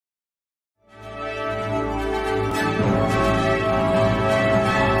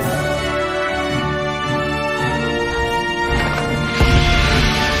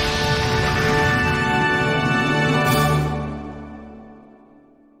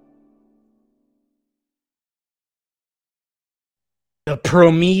The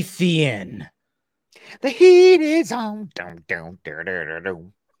Prometheon. The heat is on. Dun, dun, dun, dun, dun,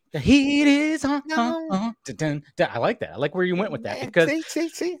 dun. The heat is on. No. Dun, dun, dun. I like that. I like where you went with that because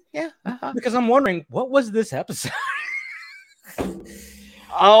See, yeah. because I'm wondering what was this episode.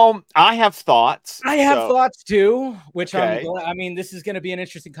 I have thoughts. I have thoughts too, which Okay. I mean, this is going to be an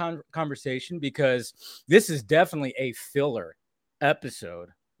interesting conversation because this is definitely a filler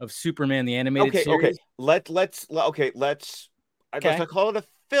episode of Superman the animated series. Let's not call it a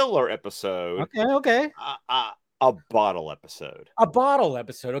filler episode. Okay. A bottle episode. A bottle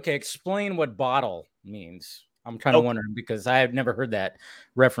episode. Okay, explain what bottle means. I'm trying to wonder because I have never heard that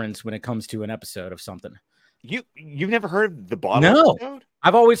reference when it comes to an episode of something. You've never heard the bottle episode?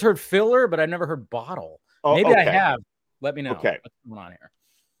 I've always heard filler, but I never heard bottle. Maybe I have. Let me know. Okay. What's going on here?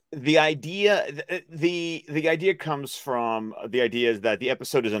 The idea comes from the idea is that the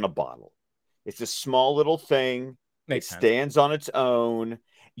episode is in a bottle. It's a small little thing. It stands on its own.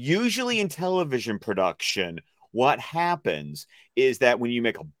 Usually in television production, what happens is that when you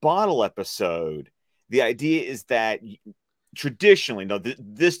make a bottle episode, the idea is that traditionally, no,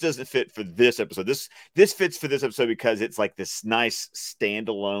 this doesn't fit for this episode. This fits for this episode because it's like this nice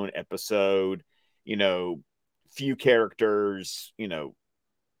standalone episode, few characters,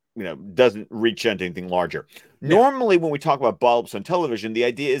 doesn't reach into anything larger. Yeah. Normally, when we talk about bulbs on television, the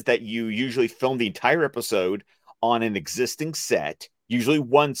idea is that you usually film the entire episode on an existing set, usually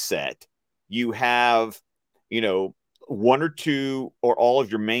one set. You have, one or two or all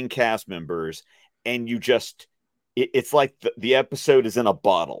of your main cast members, and you just, it's like the episode is in a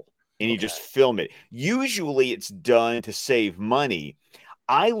bottle, and you just film it. Usually, it's done to save money.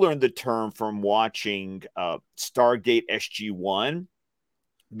 I learned the term from watching Stargate SG-1.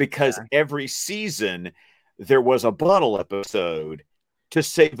 Because every season there was a bottle episode to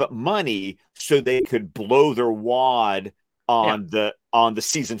save up money so they could blow their wad on the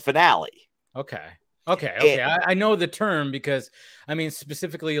season finale. Okay. I know the term because I mean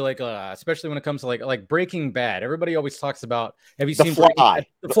specifically especially when it comes to like Breaking Bad. Everybody always talks about. Have you seen the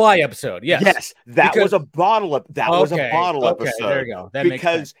Fly episode? Yes. That was a bottle. Was a bottle episode. There you go. That makes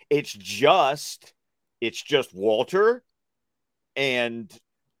sense. It's just Walter and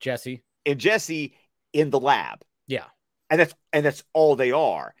Jesse in the lab. Yeah. And that's all they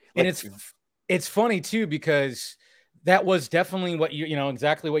are. And it's funny too, because that was definitely what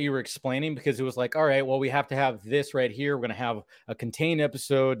exactly what you were explaining, because it was like, all right, well, we have to have this right here. We're going to have a contained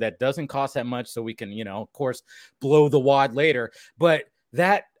episode that doesn't cost that much. So we can, of course, blow the wad later. But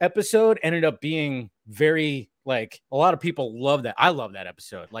that episode ended up being very, a lot of people love that. I love that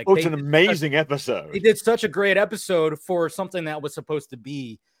episode. It's an amazing episode. They did such a great episode for something that was supposed to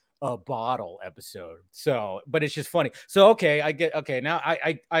be a bottle episode. So, but it's just funny. So, now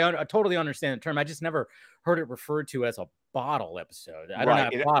I totally understand the term. I just never heard it referred to as a bottle episode. I don't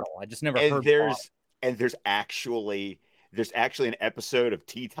have bottle. I just never heard bottle. And there's actually an episode of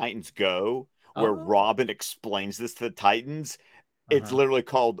Teen Titans Go where Robin explains this to the Titans. It's literally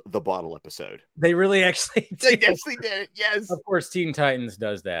called the bottle episode. They really actually did. Yes, they did. Yes. Of course, Teen Titans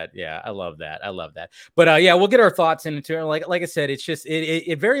does that. Yeah, I love that. But we'll get our thoughts into it. Like I said, it's just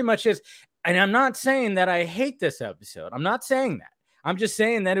it very much is. And I'm not saying that I hate this episode. I'm not saying that. I'm just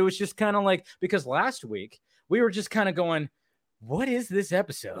saying that it was just kind of because last week we were just kind of going, what is this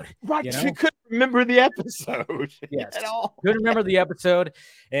episode? Right. You couldn't remember the episode. Yes. At all. Couldn't remember the episode.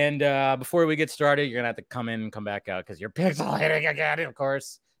 And before we get started, you're going to have to come in and come back out because you're pixelating again, of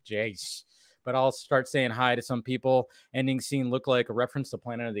course. Jeez. But I'll start saying hi to some people. Ending scene looked like a reference to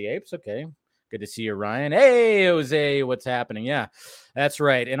Planet of the Apes. Okay. Good to see you, Ryan. Hey, Jose, what's happening? Yeah, that's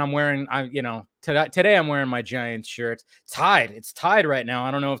right. And I'm wearing, today I'm wearing my Giants shirt. It's tied right now.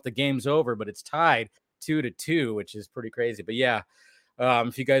 I don't know if the game's over, but it's tied 2-2, which is pretty crazy. But yeah,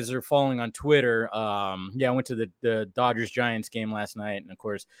 if you guys are following on Twitter, I went to the Dodgers Giants game last night, and of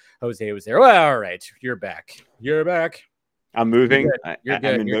course Jose was there. Well, all right, you're back. I'm moving. You're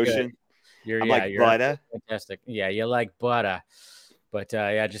good. I'm in motion. You're like butter. Fantastic. Yeah, you like butter. But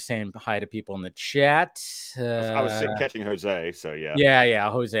just saying hi to people in the chat. I was catching Jose, so yeah. Yeah,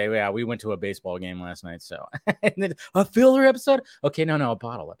 Jose. Yeah, we went to a baseball game last night, so and then a filler episode. Okay, no, a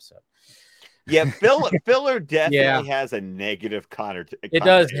bottle episode. Yeah, filler definitely has a negative connotation. It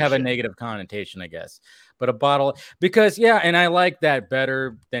does have a negative connotation, I guess. But a bottle, because and I like that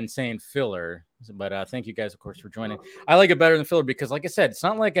better than saying filler. But thank you guys, of course, for joining. I like it better than filler because, like I said, it's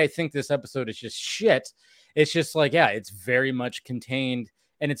not like I think this episode is just shit. It's just it's very much contained,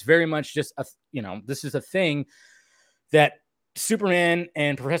 and it's very much just this is a thing that Superman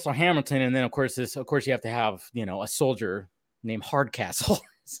and Professor Hamilton, and then of course you have to have a soldier named Hardcastle.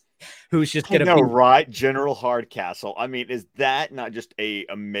 who's just I gonna know, be right? General Hardcastle. I mean, is that not just a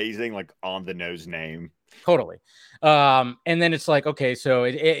amazing, like, on the nose name? totally. And then it's like, okay, so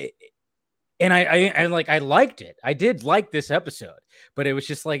and I like I liked it. I did like this episode, but it was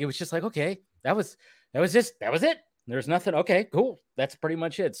just like okay, that was it. There's nothing. Okay, cool. That's pretty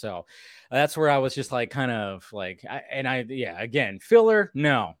much it. So that's where I was just like kind of like yeah, again, filler,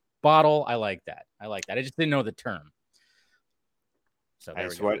 no. Bottle, I like that. I just didn't know the term. So there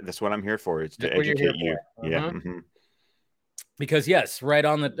we go. That's what I'm here for. It's to That's what you're here educate you. for. Yeah. Mm-hmm. Because yes, right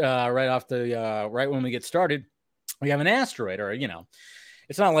on the right off the right when we get started, we have an asteroid, or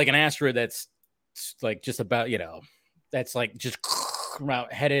it's not like an asteroid that's like just about that's like just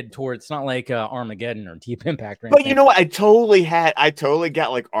headed towards. It's not like Armageddon or Deep Impact or anything. But you know what? I totally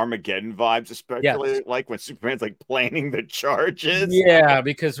got like Armageddon vibes, especially like when Superman's like planning the charges. Yeah,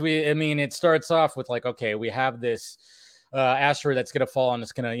 because it starts off with like, okay, we have this asteroid that's going to fall, and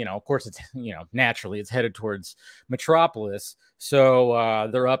it's going to, of course, it's naturally it's headed towards Metropolis. So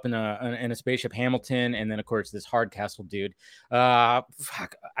they're up in a spaceship, Hamilton, and then of course this Hardcastle dude.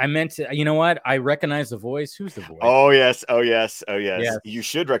 Fuck, I meant to. You know what? I recognize the voice. Who's the voice? Oh yes. You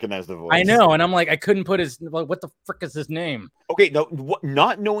should recognize the voice. I know, and I'm like, I couldn't put his. What the frick is his name? Okay, no,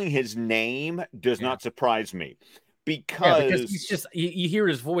 not knowing his name does not surprise me. Because he's just you hear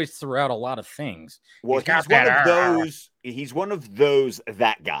his voice throughout a lot of things. Well, he's one of those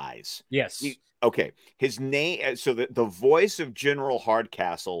that guys. Yes. Okay. His name. So the voice of General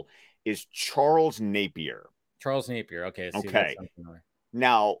Hardcastle is Charles Napier. Charles Napier. Okay. Okay.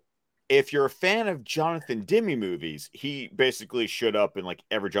 Now, if you're a fan of Jonathan Demme movies, he basically showed up in like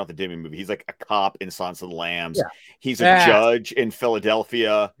every Jonathan Demme movie. He's like a cop in Silence of the Lambs. Yeah. He's a judge in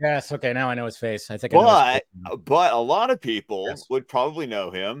Philadelphia. Yes. Okay. Now I know his face. I think. But a lot of people would probably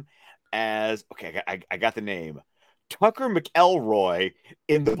know him as I got the name. Tucker McElroy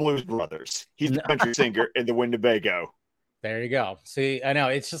in the Blues Brothers. He's the country singer in the Winnebago. There you go. See, I know.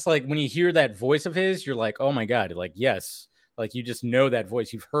 It's just like when you hear that voice of his, you're like, oh my God. Like, yes. Like you just know that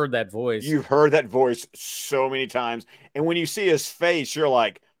voice. You've heard that voice. You've heard that voice so many times. And when you see his face, you're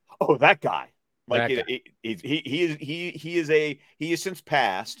like, oh, that guy. Like he is since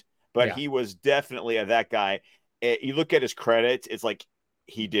passed, but he was definitely that guy. You look at his credits, it's like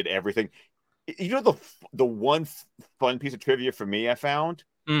he did everything. You know the one fun piece of trivia for me I found?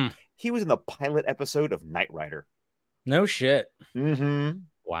 He was in the pilot episode of Knight Rider. No shit. Mm-hmm.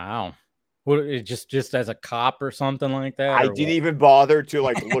 Wow. What, just as a cop or something like that? I didn't even bother to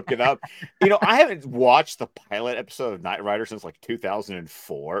like look it up. I haven't watched the pilot episode of Knight Rider since like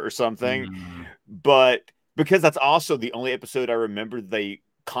 2004 or something. But because that's also the only episode I remember they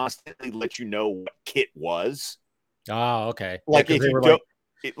constantly let you know what Kit was. Oh, okay. Like if you go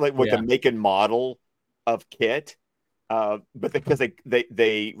with the make and model of Kit. But because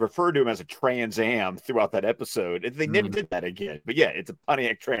they refer to him as a Trans Am throughout that episode, they never did that again. But yeah, it's a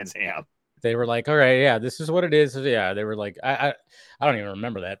Pontiac Trans Am. They were like, all right, yeah, this is what it is. Yeah, they were like, I don't even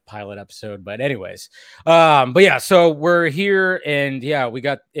remember that pilot episode, but anyways, but yeah, so we're here, and yeah,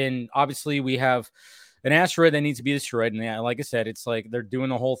 obviously we have an asteroid that needs to be destroyed, and like I said, it's like they're doing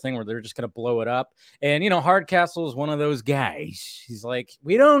the whole thing where they're just gonna blow it up, and Hardcastle is one of those guys. He's like,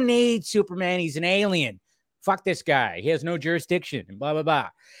 we don't need Superman. He's an alien. Fuck this guy. He has no jurisdiction, and blah blah blah.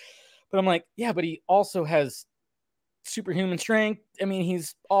 But I'm like, yeah, but he also has superhuman strength. I mean,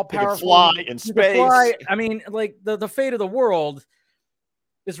 he's all powerful. He can fly in space. I mean, like the fate of the world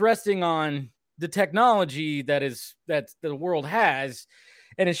is resting on the technology that the world has,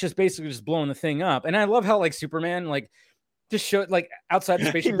 and it's just basically just blowing the thing up. And I love how like Superman like just showed like outside the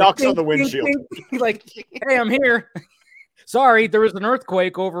spaceship. He knocks on the windshield. Like, hey, I'm here. Sorry, there was an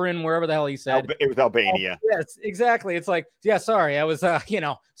earthquake over in wherever the hell he said. It was Albania. Yes, exactly. It's like, yeah, sorry, I was,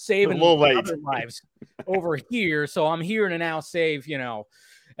 saving other lives over here. So I'm here to now save,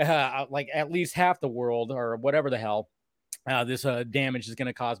 like at least half the world or whatever the hell this damage is going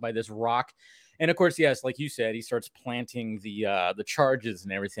to cause by this rock. And of course, yes, like you said, he starts planting the charges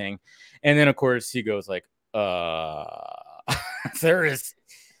and everything. And then, of course, he goes like,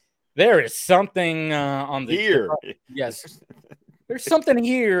 there is something on the here. Yes. There's something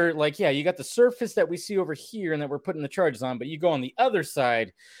here. Like, yeah, you got the surface that we see over here and that we're putting the charges on, but you go on the other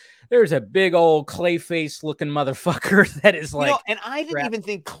side, there's a big old Clayface looking motherfucker that is like. And I didn't even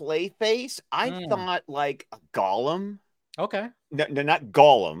think Clayface. I thought like a golem. Okay. No, not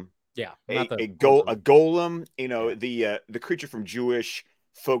Gollum. Yeah. A golem, the creature from Jewish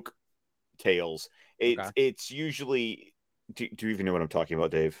folk tales. It's usually. Do you even know what I'm talking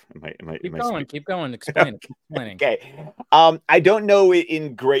about, Dave? Keep going. Explaining. Okay. I don't know it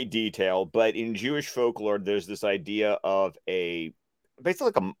in great detail, but in Jewish folklore, there's this idea of a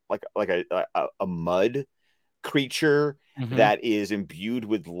basically a mud creature that is imbued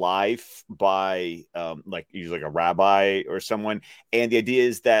with life by like usually like a rabbi or someone. And the idea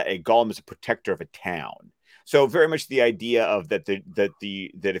is that a golem is a protector of a town. So very much the idea of that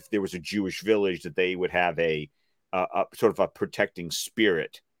if there was a Jewish village, that they would have a sort of a protecting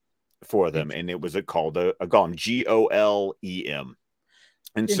spirit for them, and it was called a golem, Golem.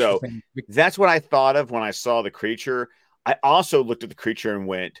 And so that's what I thought of when I saw the creature. I also looked at the creature and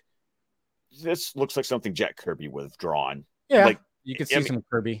went, this looks like something Jack Kirby would have drawn. Yeah, like you can see some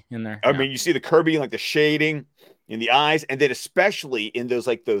Kirby in there. I mean, you see the Kirby, like the shading in the eyes, and then especially in those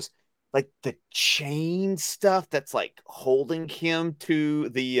like the chain stuff that's like holding him to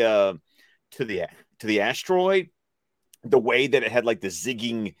the asteroid. The way that it had like the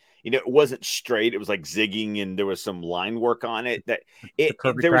zigging, it wasn't straight; it was like zigging, and there was some line work on it. That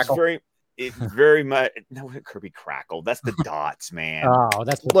there was very much no Kirby Crackle. That's the dots, man. Oh,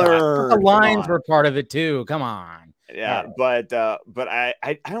 that's the dots. The lines were part of it too. Come on. Yeah, but I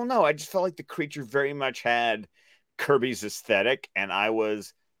don't know. I just felt like the creature very much had Kirby's aesthetic, and I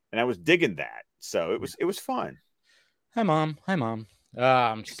was digging that. So it was fun. Hi, Mom.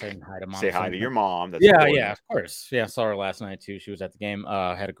 I'm just saying hi to Mom. Say hi to your mom. That's important. Yeah, of course. Yeah, I saw her last night too. She was at the game.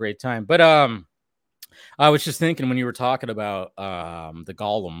 Had a great time. But I was just thinking when you were talking about the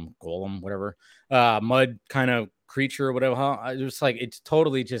golem, whatever, mud kind of creature or whatever. I was like, it's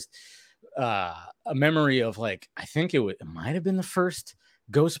totally just a memory of like, I think it might have been the first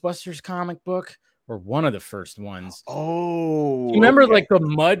Ghostbusters comic book or one of the first ones. Oh, you remember like the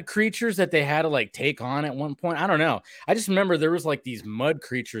mud creatures that they had to like take on at one point? I don't know. I just remember there was like these mud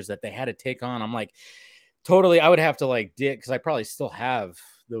creatures that they had to take on. I'm like, totally. I would have to like dig because I probably still have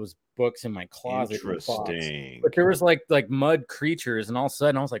those books in my closet. Interesting. But there was like mud creatures, and all of a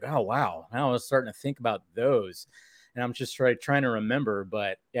sudden I was like, oh wow. Now I was starting to think about those, and I'm just trying to remember.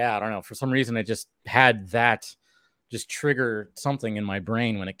 But yeah, I don't know. For some reason, I just had that just trigger something in my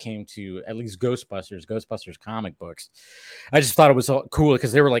brain when it came to at least Ghostbusters comic books. I just thought it was so cool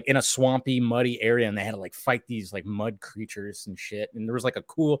because they were like in a swampy, muddy area, and they had to like fight these like mud creatures and shit. And there was like a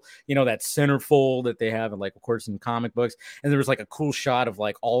cool, that centerfold that they have, like of course in comic books. And there was like a cool shot of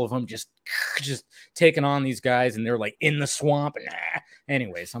like all of them just taking on these guys, and they're like in the swamp. And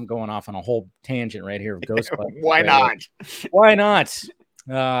anyways, I'm going off on a whole tangent right here of Ghostbusters. Why not? Why not?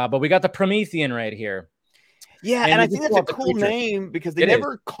 But we got the Prometheon right here. Yeah, and I think that's a cool name because they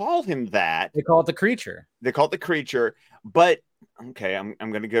never call him that. They call it the creature. But okay, I'm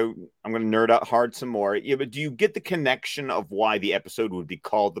gonna nerd out hard some more. Yeah, but do you get the connection of why the episode would be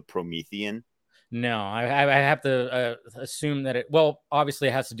called the Prometheon? No, I have to assume that obviously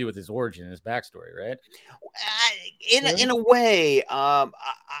it has to do with his origin, his backstory, right? In a way,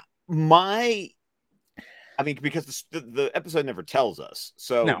 because the episode never tells us.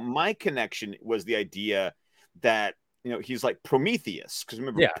 So my connection was the idea that he's like Prometheus, because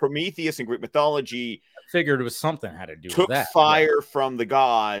remember Prometheus in Greek mythology, I figured it was something had to do took with that. Fire from the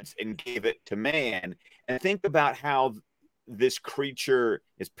gods and gave it to man. And think about how this creature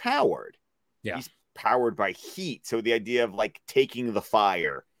is powered. He's powered by heat, so the idea of like taking the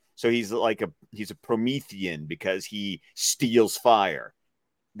fire. So he's a Promethean because he steals fire.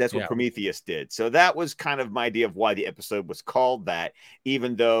 That's what Prometheus did. So that was kind of my idea of why the episode was called that,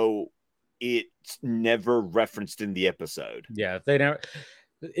 even though it's never referenced in the episode. Yeah, they never.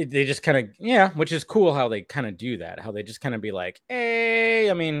 They just kind of which is cool how they kind of do that. How they just kind of be like, hey,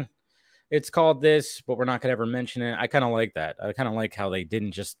 I mean, it's called this, but we're not gonna ever mention it. I kind of like that. I kind of like how they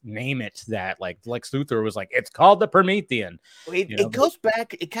didn't just name it that. Like Lex Luthor was like, it's called the Prometheon. It goes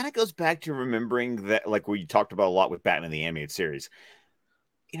back. It kind of goes back to remembering that, like we talked about a lot with Batman the Animated Series.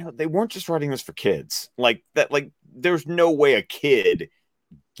 They weren't just writing this for kids. Like that. Like there's no way a kid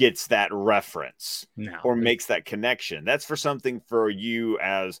gets that reference or makes that connection. That's for something for you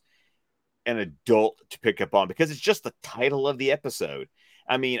as an adult to pick up on, because it's just the title of the episode.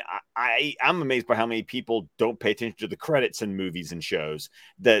 I mean, I'm amazed by how many people don't pay attention to the credits in movies and shows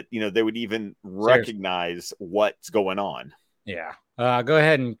that, they would even recognize what's going on. Yeah. Go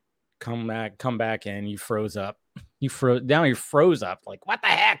ahead and come back in. You froze up. You froze up. Like, what the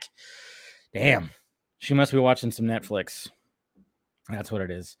heck? Damn. She must be watching some Netflix. That's what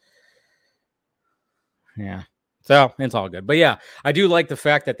it is. Yeah. So it's all good. But yeah, I do like the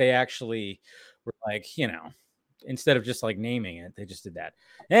fact that they actually were like, instead of just like naming it, they just did that.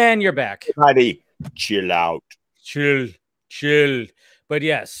 And you're back. Buddy, chill out. Chill. But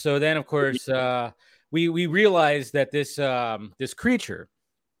yes, so then of course we realized that this creature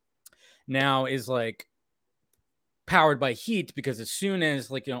now is like powered by heat, because as soon as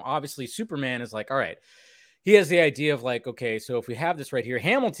obviously Superman is like, all right, he has the idea of like, okay, so if we have this right here,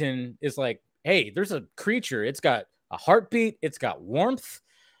 Hamilton is like, hey, there's a creature. It's got a heartbeat. It's got warmth.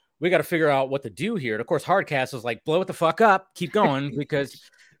 We got to figure out what to do here. And of course, Hardcastle's like, blow it the fuck up, keep going, because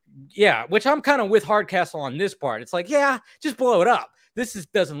yeah, which I'm kind of with Hardcastle on this part. It's like, yeah, just blow it up. This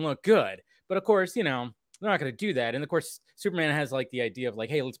doesn't look good. But of course, you know, they're not going to do that. And of course, Superman has like the idea of like,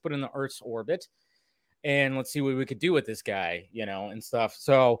 hey, let's put in the Earth's orbit and let's see what we could do with this guy, you know, and stuff.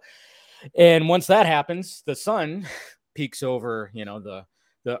 So, and once that happens, the sun peeks over, you know,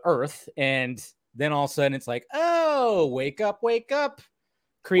 the Earth, and then all of a sudden it's like, oh, wake up,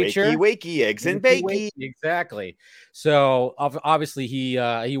 creature. Wakey, wakey, eggs and bakey. Exactly. So obviously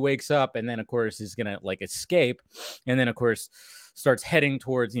he wakes up, and then of course he's gonna like escape, and then of course starts heading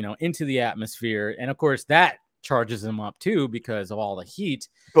towards, you know, into the atmosphere, and of course that charges him up too because of all the heat.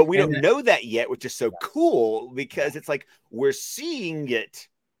 But we don't know that yet, which is so cool, because it's like we're seeing it,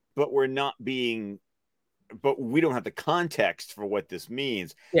 but we don't have the context for what this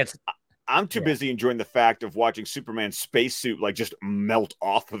means. Yes. I'm too busy enjoying the fact of watching Superman's spacesuit like just melt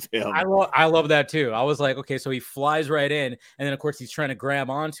off of him. I love that too. I was like, okay, so he flies right in, and then of course he's trying to grab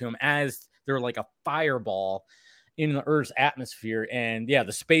onto him as they're like a fireball in the Earth's atmosphere, and yeah,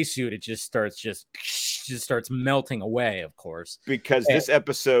 the spacesuit, it just starts melting away, of course, because this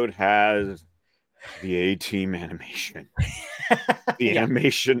episode has the A-Team animation. The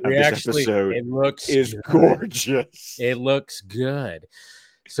animation of this episode is gorgeous. It looks good.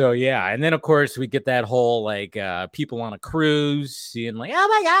 So yeah, and then of course we get that whole like people on a cruise seeing like, oh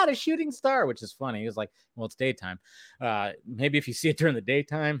my god, a shooting star, which is funny. It's like, well, it's daytime. Maybe if you see it during the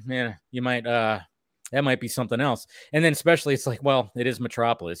daytime, man, you might that might be something else. And then especially it's like, well, it is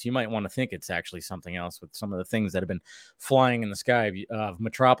Metropolis. You might want to think it's actually something else with some of the things that have been flying in the sky of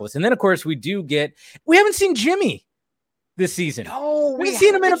Metropolis. And then of course we haven't seen Jimmy this season. No, we haven't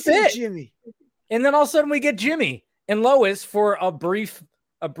seen him in a bit. Jimmy. And then all of a sudden we get Jimmy and Lois for a brief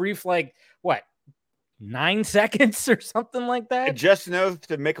like what, 9 seconds or something like that. Just enough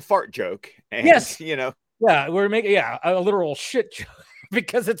to make a fart joke. And, yes, you know. Yeah, we're making a literal shit joke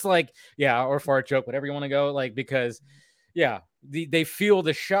because it's like, yeah, or fart joke, whatever you want to go, like, because yeah, they feel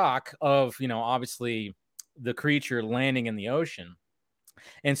the shock of, you know, obviously the creature landing in the ocean,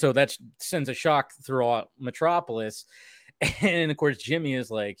 and so that sends a shock throughout Metropolis. And of course, Jimmy is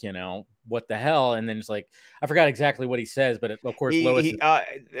like, you know, what the hell? And then it's like, I forgot exactly what he says, but of course, Lois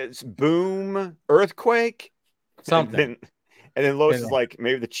it's boom, earthquake, something. And then Lois is like,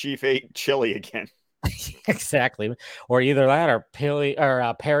 maybe the chief ate chili again. Exactly. Or either that or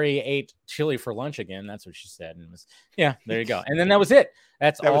Perry ate chili for lunch again. That's what she said. And it was, yeah, there you go. And then that was it.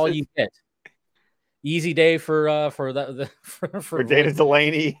 That's all you get. Easy day for Dana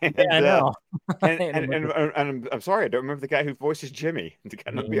Delaney. And, yeah, I know. And I'm sorry, I don't remember the guy who voices Jimmy.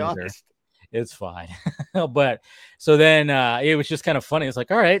 To be honest, it's fine. But so then it was just kind of funny. It's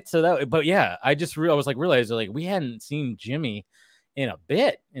like, all right, so that. But yeah, I was like, realized like we hadn't seen Jimmy in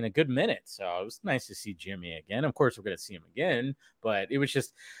a good minute. So it was nice to see Jimmy again. Of course, we're gonna see him again. But it was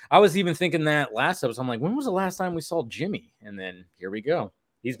just, I was even thinking that last episode. I'm like, when was the last time we saw Jimmy? And then here we go.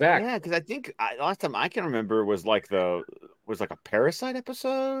 He's back. Yeah, because I think last time I can remember was like a Parasite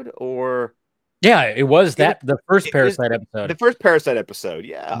episode, or yeah, it was the first Parasite episode. The first Parasite episode,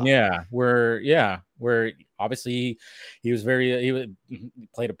 yeah. Yeah, where obviously he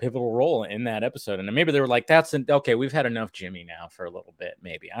played a pivotal role in that episode, and maybe they were like, okay, we've had enough Jimmy now for a little bit,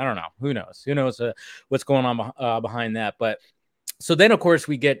 maybe. I don't know. Who knows what's going on behind that. But so then of course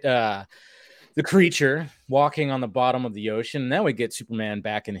we get the creature walking on the bottom of the ocean. Now we get Superman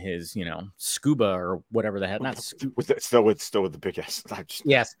back in his, you know, scuba or whatever the hell. Not scuba. Still with the big S.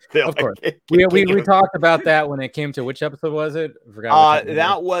 Yes, of course. We talked about that when it came to, which episode was it? I forgot.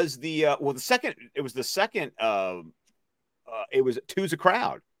 That was the the second. It was the second. It was Two's a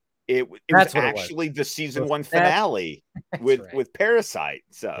Crowd. It was actually the season 1 finale with Parasite.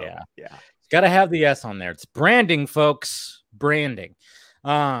 So yeah. Got to have the S on there. It's branding, folks. Branding.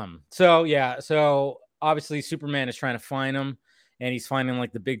 So obviously Superman is trying to find him, and he's finding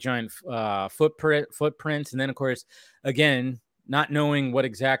like the big giant footprints, and then of course, again, not knowing what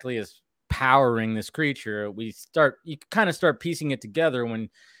exactly is powering this creature, you kind of start piecing it together when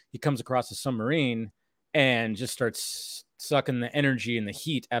he comes across a submarine and just starts sucking the energy and the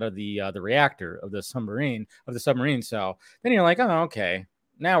heat out of the reactor of the submarine. So then you're like, oh, okay.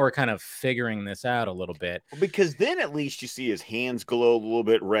 Now we're kind of figuring this out a little bit. Because then at least you see his hands glow a little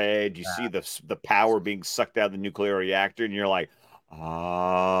bit red. You see the power being sucked out of the nuclear reactor, and you're like,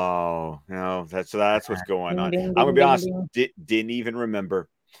 oh, no, that's what's going on. I'm going to be honest, didn't even remember.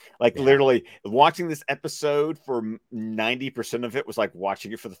 Like literally watching this episode for 90% of it was like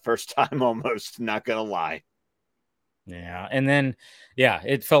watching it for the first time almost, not going to lie. Yeah. And then, yeah,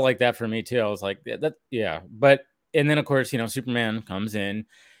 it felt like that for me too. I was like, yeah. But, and then of course, Superman comes in,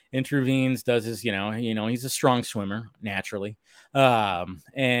 intervenes, does his, he's a strong swimmer naturally,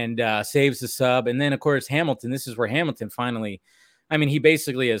 and saves the sub. And then of course, Hamilton, this is where Hamilton finally, he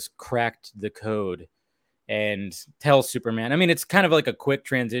basically has cracked the code and tells Superman. It's kind of like a quick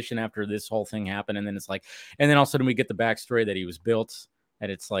transition after this whole thing happened. And then it's like, and then all of a sudden we get the backstory that he was built.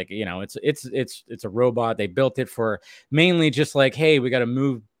 And it's like, it's a robot. They built it for mainly just like, hey, we got to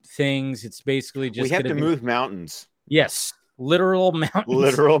move things. It's basically just we have to move mountains. Yes, literal mountains.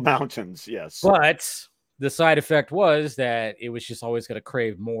 Literal mountains, yes. But the side effect was that it was just always going to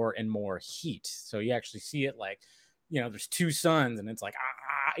crave more and more heat. So you actually see it like, there's two suns and it's like,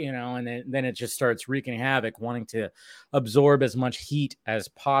 and then it just starts wreaking havoc, wanting to absorb as much heat as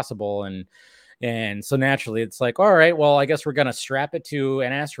possible. And so naturally it's like, all right, well, I guess we're going to strap it to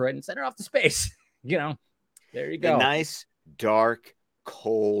an asteroid and send it off to space. There you go. A nice, dark,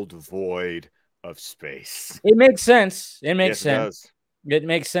 cold void of space. It makes sense. It makes sense. It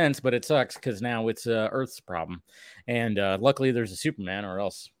makes sense, but it sucks because now it's Earth's problem. And luckily there's a Superman, or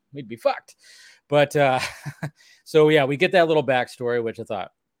else we'd be fucked. But so, yeah, we get that little backstory, which I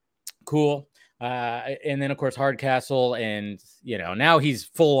thought cool. And then, of course, Hardcastle, and, now he's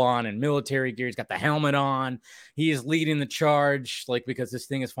full on in military gear. He's got the helmet on. He is leading the charge, because this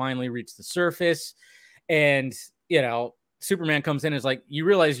thing has finally reached the surface. And, Superman comes in and is like, you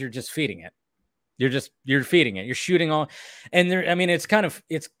realize you're just feeding it. You're feeding it. You're shooting all. And there,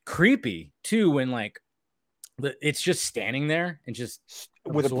 it's creepy too when it's just standing there and just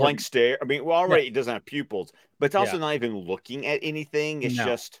with a blank stare. Already it doesn't have pupils, but it's also not even looking at anything. It's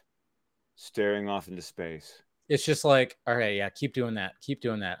just staring off into space. It's just like, all right, yeah, keep doing that. Keep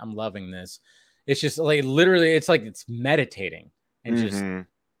doing that. I'm loving this. It's just like literally, it's like it's meditating and just,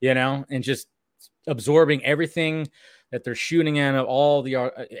 and just absorbing everything that they're shooting at, all the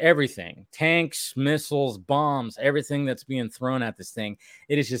everything, tanks, missiles, bombs, everything that's being thrown at this thing.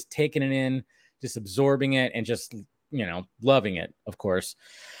 It is just taking it in, just absorbing it, and just loving it, of course.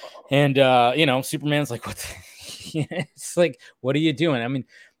 And Superman's like, what? It's like, what are you doing?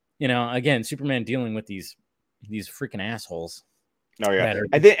 Again, Superman dealing with these freaking assholes. Oh yeah,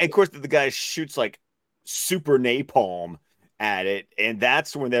 and then of course the guy shoots like super napalm at it, and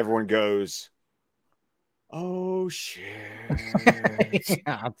that's when everyone goes, oh shit.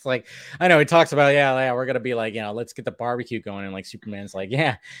 Yeah, it's like, I know he talks about, we're gonna be like, let's get the barbecue going, and like Superman's like,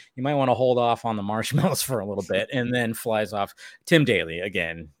 yeah, you might want to hold off on the marshmallows for a little bit, and then flies off. Tim Daly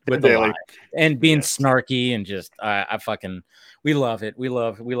again with the lie and being snarky, and just we love it. We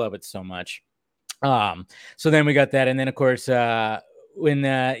love it so much. So then we got that, and then of course when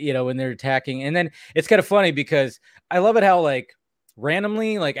they're attacking, and then it's kind of funny because I love it how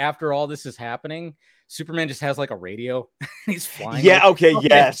randomly after all this is happening, Superman just has a radio. He's flying. Yeah. Okay.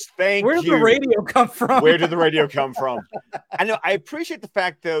 Yes. Thank you. Where did the radio come from? Where did the radio come from? I know. I appreciate the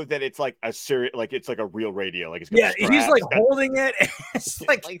fact though that it's like a serious, it's like a real radio. It's he's holding it. It's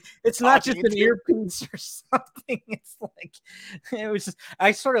it's not just an earpiece or something. It's it was just.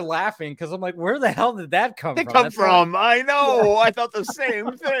 I started laughing because I'm like, where the hell did that come from? I know. I thought the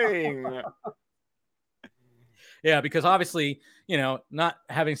same thing. Yeah, because obviously, not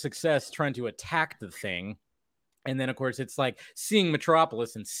having success trying to attack the thing. And then, of course, it's like seeing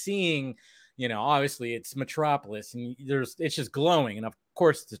Metropolis and seeing, obviously it's Metropolis and it's just glowing. And of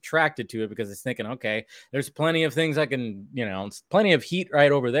course, it's attracted to it because it's thinking, okay, there's plenty of things I can, plenty of heat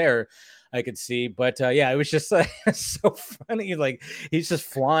right over there I could see. But it was just so funny. He's just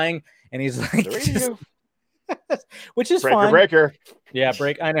flying and he's like, which is fine. Breaker. Yeah,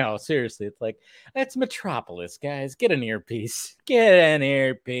 break. I know. Seriously, it's Metropolis, guys. Get an earpiece. Get an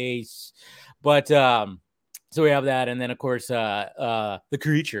earpiece. But so we have that, and then of course, the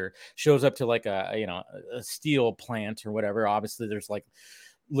creature shows up to a steel plant or whatever. Obviously, there's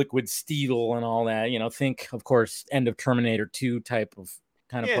liquid steel and all that. Think of course, end of Terminator 2 type of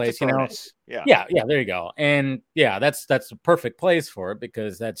kind of place. Yeah. There you go. And that's the perfect place for it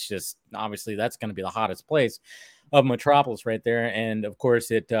because that's just obviously that's going to be the hottest place of Metropolis right there. And of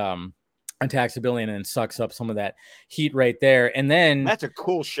course it attacks the building and sucks up some of that heat right there. And then that's a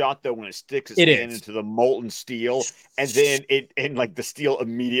cool shot though when it sticks its hand into the molten steel and then the steel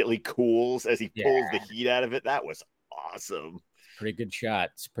immediately cools as he pulls the heat out of it. That was awesome. Pretty good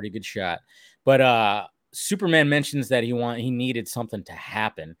shot. It's a pretty good shot. But Superman mentions that he needed something to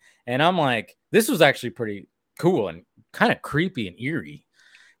happen. And I'm like, this was actually pretty cool and kind of creepy and eerie.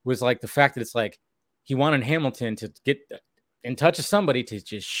 Was the fact that it's he wanted Hamilton to get in touch with somebody to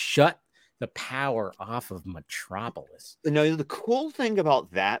just shut the power off of Metropolis. No, the cool thing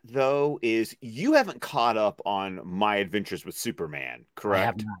about that, though, is you haven't caught up on My Adventures with Superman,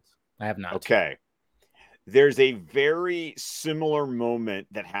 correct? I have not. Okay. There's a very similar moment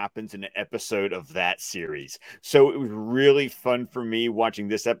that happens in an episode of that series. So it was really fun for me watching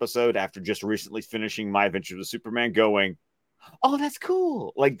this episode after just recently finishing My Adventures with Superman, going, oh, that's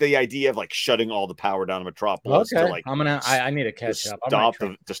cool. Like the idea of like shutting all the power down to Metropolis to like I need to catch up.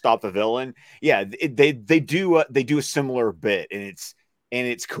 To stop the villain. Yeah, they do a similar bit, and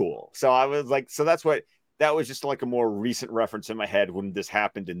it's cool. So I was like, so that was just like a more recent reference in my head when this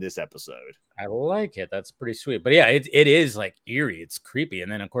happened in this episode. I like it. That's pretty sweet. But yeah, it is like eerie. It's creepy.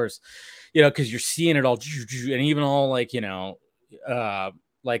 And then of course, because you're seeing it all, and even all like,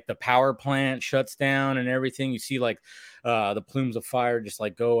 like the power plant shuts down and everything. You see like the plumes of fire just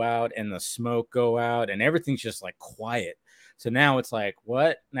like go out and the smoke go out and everything's just like quiet. So now it's like,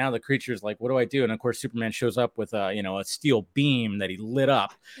 what? Now the creature's like, what do I do? And of course, Superman shows up with a steel beam that he lit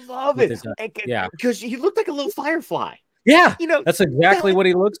up. Love it. Because he looked like a little firefly. Yeah, that's exactly what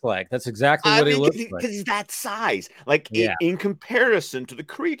he looks like. That's exactly what he looks like. Because he's that size. Like in comparison to the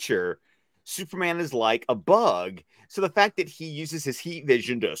creature, Superman is like a bug. So the fact that he uses his heat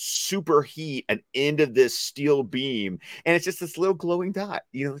vision to superheat an end of this steel beam, and it's just this little glowing dot,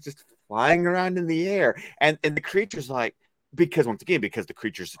 it's just flying around in the air, and the creature's like, because the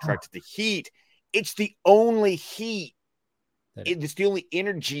creature's attracted to heat, it's the only heat, it's the only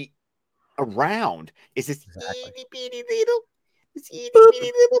energy around. It's this itty bitty little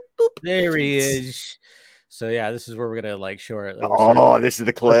boop. There he is. So yeah, this is where we're gonna like show it. Oh, this is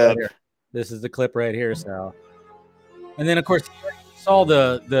the clip. This is the clip right here. So, and then of course he saw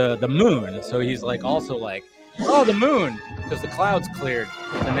the moon. So he's like also like, oh, the moon, because the clouds cleared.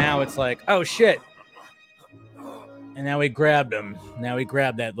 So now it's like, oh shit. And now he grabbed him. Now he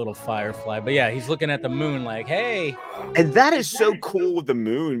grabbed that little firefly. But yeah, he's looking at the moon like, hey. And that is so cool with the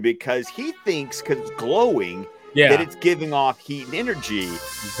moon, because he thinks, because it's glowing, that it's giving off heat and energy.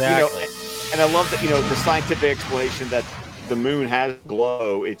 Exactly. And I love that, the scientific explanation that the moon has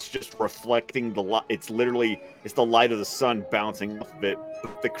glow. It's just reflecting the light. It's the light of the sun bouncing off of it.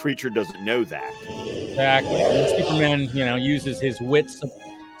 But the creature doesn't know that. Exactly. And Superman, uses his wits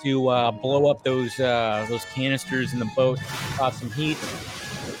to blow up those canisters in the boat, cause some heat,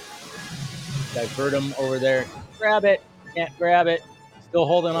 divert them over there. Grab it. Can't grab it. Still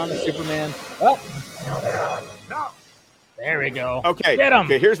holding on to Superman. Oh. There we go. Okay. Get him.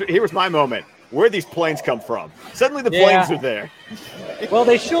 Okay, here's my moment. Where'd these planes come from? Suddenly the planes are there. Well,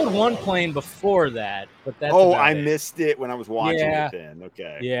 they showed one plane before that, but that's I missed it when I was watching it then.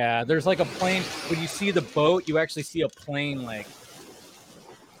 Okay. Yeah, there's like a plane. When you see the boat, you actually see a plane like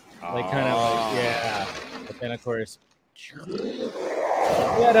kind of like, yeah. But then of course,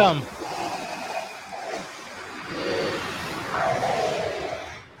 get him.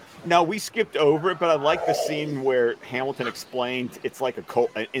 Now, we skipped over it, but I like the scene where Hamilton explained it's like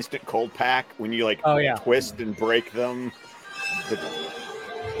an instant cold pack when you twist and break them.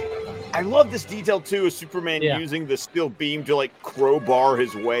 I love this detail too, of Superman using the steel beam to like crowbar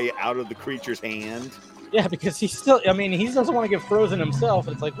his way out of the creature's hand. Yeah, because he doesn't want to get frozen himself.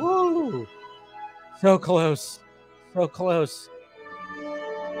 It's like, woo, so close, so close.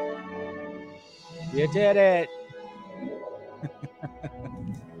 You did it.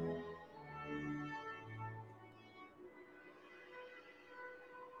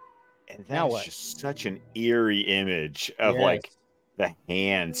 And that's just such an eerie image of like the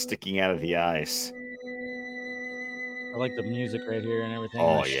hand sticking out of the ice. I like the music right here and everything.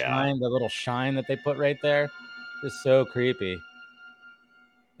 Oh, the little shine that they put right there is so creepy.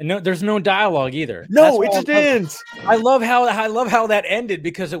 And there's no dialogue either. No, it just ends. I love how that ended,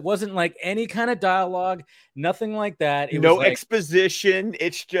 because it wasn't like any kind of dialogue, nothing like that. No exposition.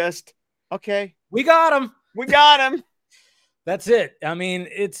 It's just, okay, we got him. We got him. That's it. I mean,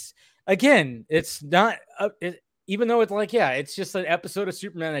 it's not. Even though it's like, it's just an episode of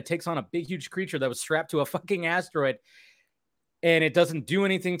Superman that takes on a big, huge creature that was strapped to a fucking asteroid, and it doesn't do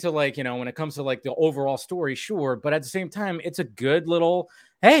anything to like, when it comes to like the overall story, sure. But at the same time, it's a good little,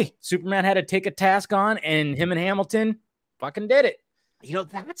 hey, Superman had to take a task on, and him and Hamilton fucking did it.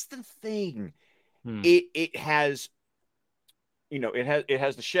 That's the thing. It has, it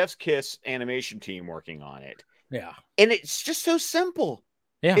has the Chef's Kiss animation team working on it. Yeah. And it's just so simple.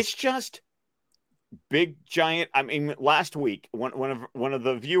 Yeah. It's just big, giant. I mean, last week, one of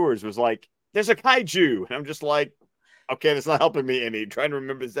the viewers was like, there's a kaiju. And I'm just like, okay, that's not helping me any. Trying to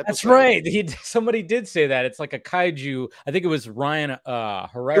remember this episode. That's right. Somebody did say that. It's like a kaiju. I think it was Ryan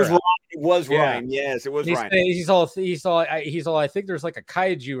Herrera. It was Ryan, It was Yeah. Ryan. Yes, it was Ryan. He's all. I think there's like a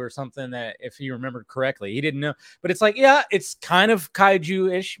kaiju or something that, if you remembered correctly, he didn't know. But it's like, yeah, it's kind of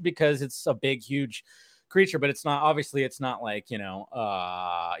kaiju-ish because it's a big, huge creature, but it's not. Obviously, it's not like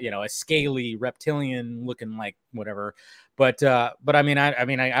a scaly reptilian looking like whatever. But I mean, I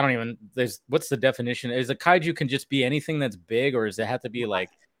don't even. What's the definition? Is a kaiju can just be anything that's big, or does it have to be like?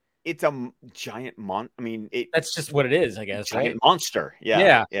 It's a giant That's just what it is, I guess. Giant right? monster.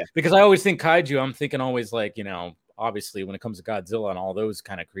 Yeah. Because I always think kaiju. I'm thinking always like, obviously when it comes to Godzilla and all those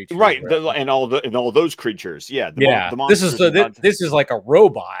kind of creatures, right? And all those creatures. Yeah. The monsters. This is like a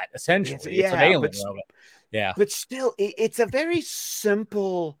robot essentially. It's an alien robot. Yeah. But still, it's a very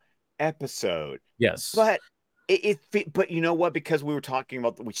simple episode. Yes. But but you know what? Because we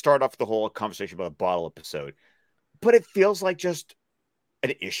started off the whole conversation about a bottle episode, but it feels like just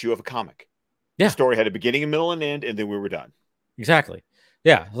an issue of a comic. Yeah. The story had a beginning, a middle, and end, and then we were done. Exactly.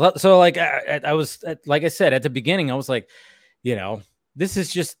 Yeah. So like I was, like I said, at the beginning, I was like, this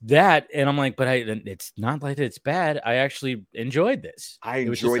is just that. And I'm like, but it's not like it's bad. I actually enjoyed this. I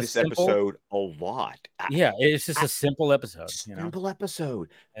enjoyed this episode a lot. Yeah. It's just a simple episode. Simple episode.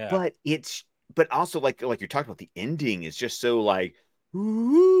 Yeah. But also like you're talking about, the ending is just so like,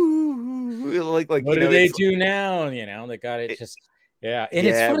 like what do they do now? They got it just. Yeah, and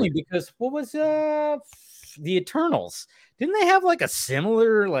it's funny because what was the Eternals? Didn't they have like a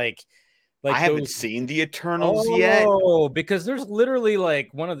similar like I haven't seen the Eternals yet. Oh, because there's literally like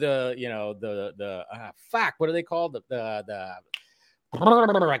one of the what are they called? The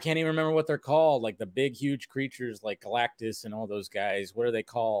I can't even remember what they're called. Like the big huge creatures like Galactus and all those guys. What are they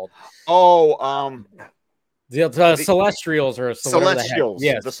called? Oh, the Celestials or Celestials.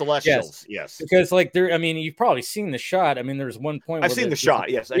 Yes, the Celestials. Yes. Because like you've probably seen the shot. I mean, there's one point I've seen the shot.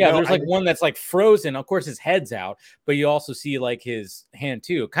 Yes. There's like one that's like frozen. Of course, his head's out, but you also see like his hand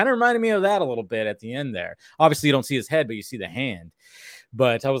too. Kind of reminded me of that a little bit at the end there. Obviously, you don't see his head, but you see the hand.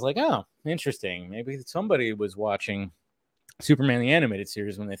 But I was like, oh, interesting. Maybe somebody was watching Superman the Animated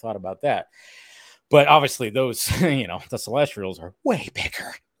Series when they thought about that. But obviously, those the Celestials are way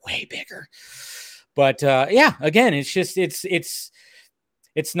bigger. But again, it's just it's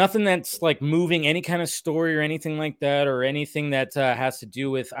nothing that's like moving any kind of story or anything like that, or anything that has to do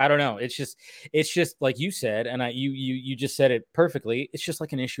with, I don't know. It's just like you said, and you just said it perfectly. It's just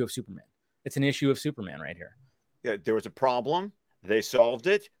like an issue of Superman. It's an issue of Superman right here. Yeah, there was a problem. They solved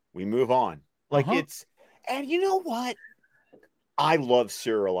it. We move on. Like and you know what? I love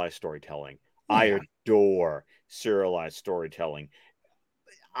serialized storytelling. Yeah. I adore serialized storytelling.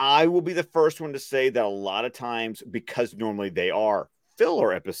 I will be the first one to say that a lot of times, because normally they are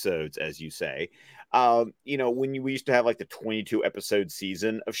filler episodes, as you say, when we used to have like the 22 episode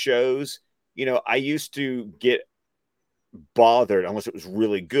season of shows, I used to get bothered unless it was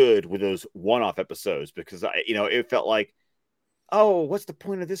really good with those one-off episodes, because it felt like, oh, what's the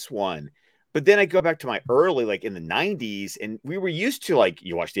point of this one? But then I go back to my early, like in the 90s, and we were used to like,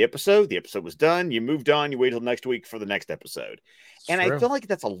 you watch the episode was done, you moved on, you wait till next week for the next episode. And I feel like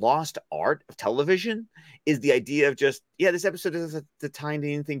that's a lost art of television, is the idea of just, this episode doesn't have to tie into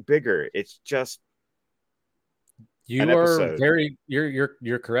anything bigger. It's just you're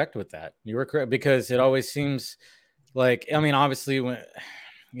correct with that. You were correct, because it always seems like, obviously when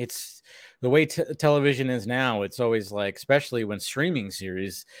it's the way television is now, it's always like, especially when streaming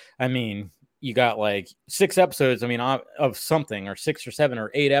series, you got like 6 episodes, of something, or 6 or 7 or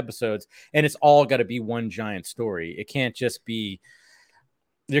 8 episodes, and it's all got to be one giant story. It can't just be,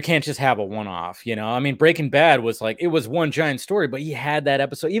 you can't just have a one-off, Breaking Bad was like, it was one giant story, but you had that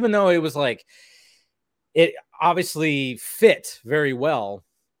episode, even though it was like, it obviously fit very well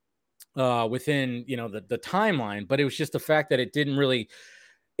within, the timeline, but it was just the fact that it didn't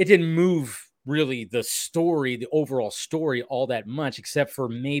move really the overall story all that much, except for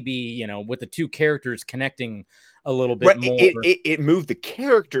maybe, with the 2 characters connecting a little bit more. It moved the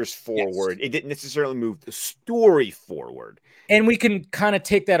characters forward. Yes. It didn't necessarily move the story forward. And we can kind of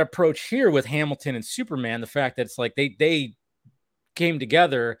take that approach here with Hamilton and Superman. The fact that it's like they came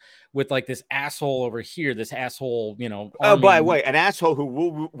together with like this asshole over here, this asshole, Oh, by the way, an asshole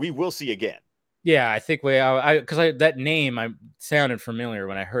who we will see again. Yeah, I think because that name sounded familiar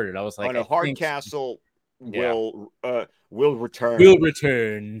when I heard it. I was like, Hardcastle will return. Will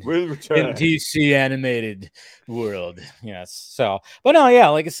return in DC animated world. Yes. So, but no,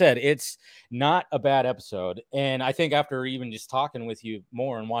 like I said, it's not a bad episode, and I think after even just talking with you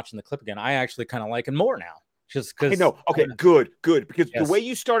more and watching the clip again, I actually kind of like it more now. Just because I know. Okay, good. Because the way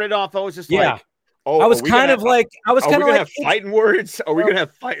you started off, I was just like, Oh, I was kind of like, are we gonna have fighting words? Are we gonna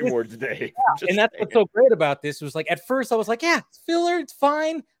have fighting words today? Yeah. And that's what's so great about this was like, at first I was like, yeah, it's filler, it's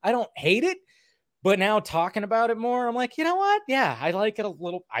fine. I don't hate it. But now talking about it more, I'm like, you know what? Yeah, I like it a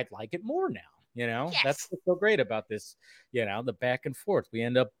little. I like it more now. Yes. That's what's so great about this. The back and forth. We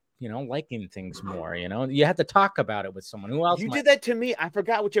end up, liking things more. You have to talk about it with someone. Who else? You did that to me. I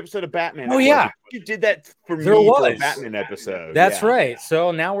forgot which episode of Batman. Oh, yeah. You did that for There me was. for a Batman episode. That's right.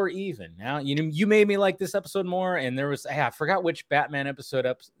 So now we're even. Now you made me like this episode more, and there was I forgot which Batman episode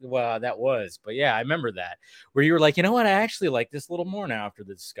that was, but yeah, I remember that where you were like, you know what, I actually like this a little more now after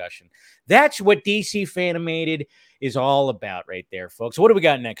the discussion. That's what DC Fan-imated is all about, right there, folks. What do we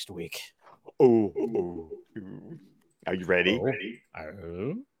got next week? Oh. Are you ready?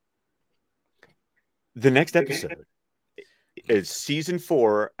 The next episode is season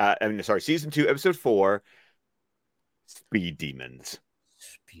 2, episode 4. Speed Demons.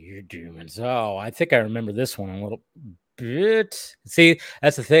 Speed Demons. Oh, I think I remember this one a little bit. See,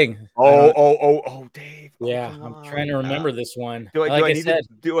 that's the thing. Oh, Dave. Yeah, I'm trying to remember this one. Do I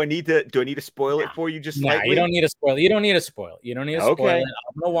need to spoil it for you just slightly? You don't need to spoil it. You don't need to spoil it. Okay. I'm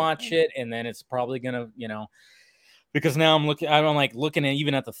gonna watch it, and then it's probably gonna, because now I'm looking at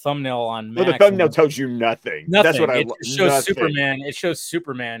even at the thumbnail on Max. Well, the thumbnail tells you nothing. That's what it shows Superman. It shows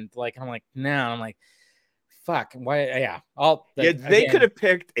Superman. Like, I'm like, no. I'm like, fuck. Why? Yeah. They could have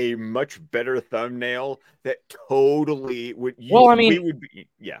picked a much better thumbnail that totally would.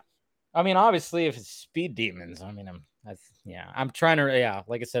 I mean, obviously, if it's Speed Demons, I'm trying to,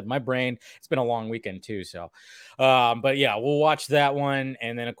 like I said, my brain, it's been a long weekend too. So, but yeah, we'll watch that one.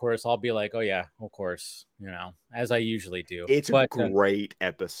 And then of course I'll be like, oh yeah, of course, as I usually do. It's a great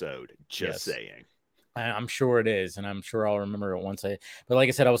episode. Just saying. I'm sure it is. And I'm sure I'll remember it but like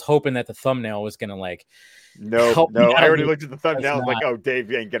I said, I was hoping that the thumbnail was going to no, I already looked at the thumbnail. I was like, oh, Dave,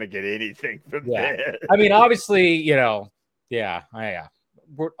 you ain't going to get anything from this. I mean, obviously, I'm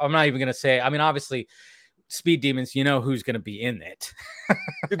not even going to say, obviously Speed Demons, who's going to be in it.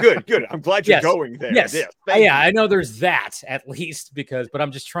 Good. I'm glad you're going there. Yes. I know there's that at least but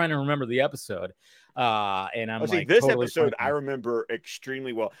I'm just trying to remember the episode. And I'm this episode I remember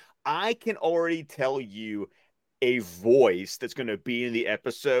extremely well. I can already tell you a voice that's going to be in the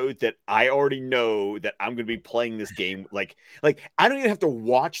episode that I already know that I'm going to be playing this game. Like I don't even have to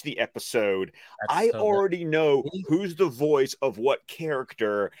watch the episode. I already know who's the voice of what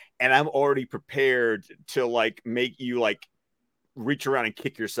character, and I'm already prepared to make you reach around and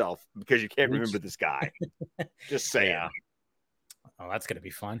kick yourself because you can't remember this guy. Just saying. Yeah. Oh, that's going to be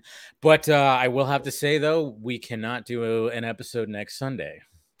fun. But I will have to say, though, we cannot do an episode next Sunday.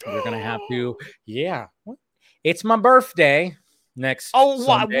 We're going to have to. Yeah. It's my birthday next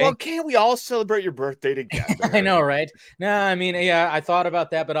Sunday. Well, can't we all celebrate your birthday together? I know, right? No, I thought about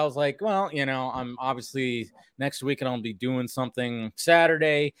that, but I was like, well, I'm obviously next week and I'll be doing something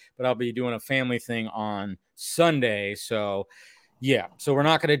Saturday, but I'll be doing a family thing on Sunday. So, yeah. So we're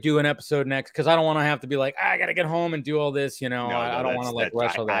not going to do an episode next because I don't want to have to be like, I got to get home and do all this. I don't want to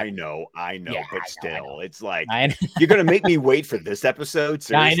rush all that. I know. Yeah, but still, it's like you're going to make me wait for this episode.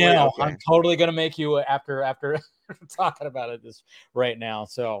 Seriously? I know. Okay. I'm totally going to make you after talking about it right now.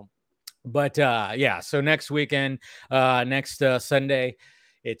 So, but so next weekend, next Sunday,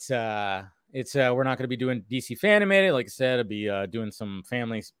 it's we're not going to be doing DC Fan-imated. Like I said, I'll be doing some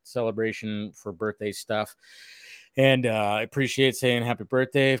family celebration for birthday stuff. And I appreciate saying happy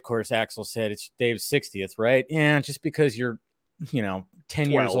birthday. Of course, Axel said it's Dave's 60th, right? Yeah, just because you're, 10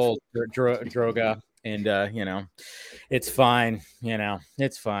 years old, Droga, and, it's fine.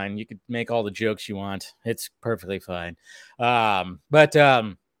 It's fine. You could make all the jokes you want. It's perfectly fine. So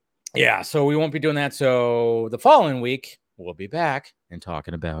we won't be doing that. So the following week, we'll be back and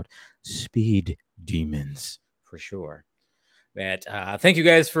talking about Speed Demons for sure. But thank you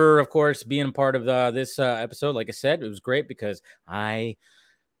guys for, of course, being a part of this episode. Like I said, it was great because I'm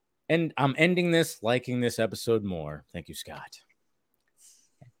ending this liking this episode more. Thank you, Scott.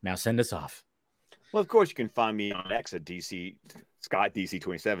 Now send us off. Well, of course, you can find me on X at DC Scott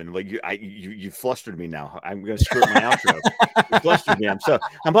DC27. Like you flustered me now. I'm going to screw up my outro. You flustered me.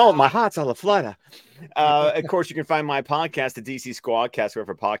 My heart's all aflutter. Of course, you can find my podcast, the DC Squadcast,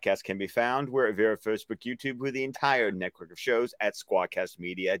 wherever podcasts can be found. We're at Vera Facebook, YouTube, with the entire network of shows at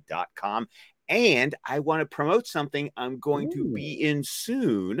squadcastmedia.com. And I want to promote something I'm going to be in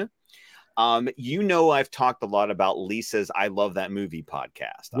soon. I've talked a lot about Lisa's I Love That Movie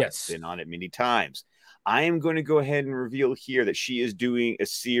podcast. Yes. I've been on it many times. I am going to go ahead and reveal here that she is doing a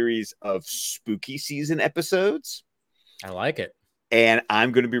series of spooky season episodes. I like it. And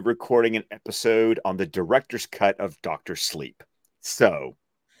I'm going to be recording an episode on the director's cut of Dr. Sleep. So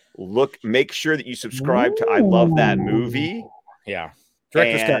make sure that you subscribe to I Love That Movie. Yeah.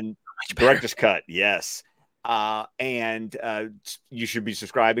 Director's cut. Yes. And you should be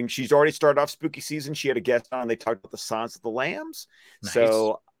subscribing. She's already started off spooky season. She had a guest on. They talked about the Silence of the Lambs. Nice.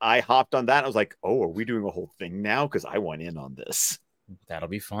 So I hopped on that. I was like, oh, are we doing a whole thing now? Because I went in on this. That'll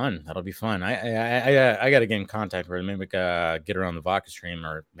be fun. I got to get in contact with her. Maybe get her on the Vodka stream,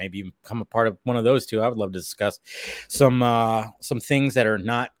 or maybe become a part of one of those two. I would love to discuss some things that are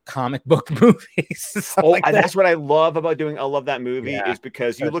not comic book movies. That's what I love about doing I Love That Movie is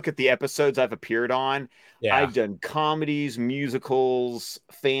because you look at the episodes I've appeared on. Yeah. I've done comedies, musicals,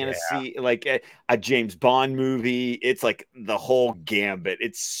 fantasy, like a James Bond movie. It's like the whole gambit.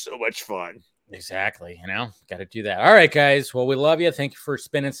 It's so much fun. Exactly. Got to do that. All right, guys. Well, we love you. Thank you for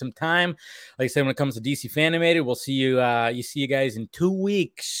spending some time. Like I said, when it comes to DC Fan-imated, we'll see you. See you guys in 2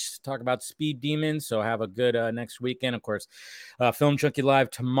 weeks. Talk about Speed Demons. So have a good next weekend. Of course, Film Junkie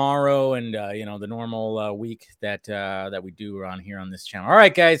Live tomorrow, and the normal week that we do on here on this channel. All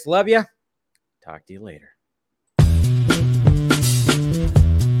right, guys. Love you. Talk to you later.